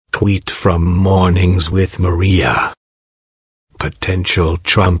tweet from Mornings with Maria. Potential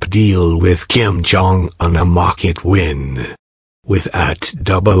Trump deal with Kim Jong-un, a market win. With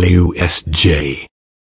 @WSJ.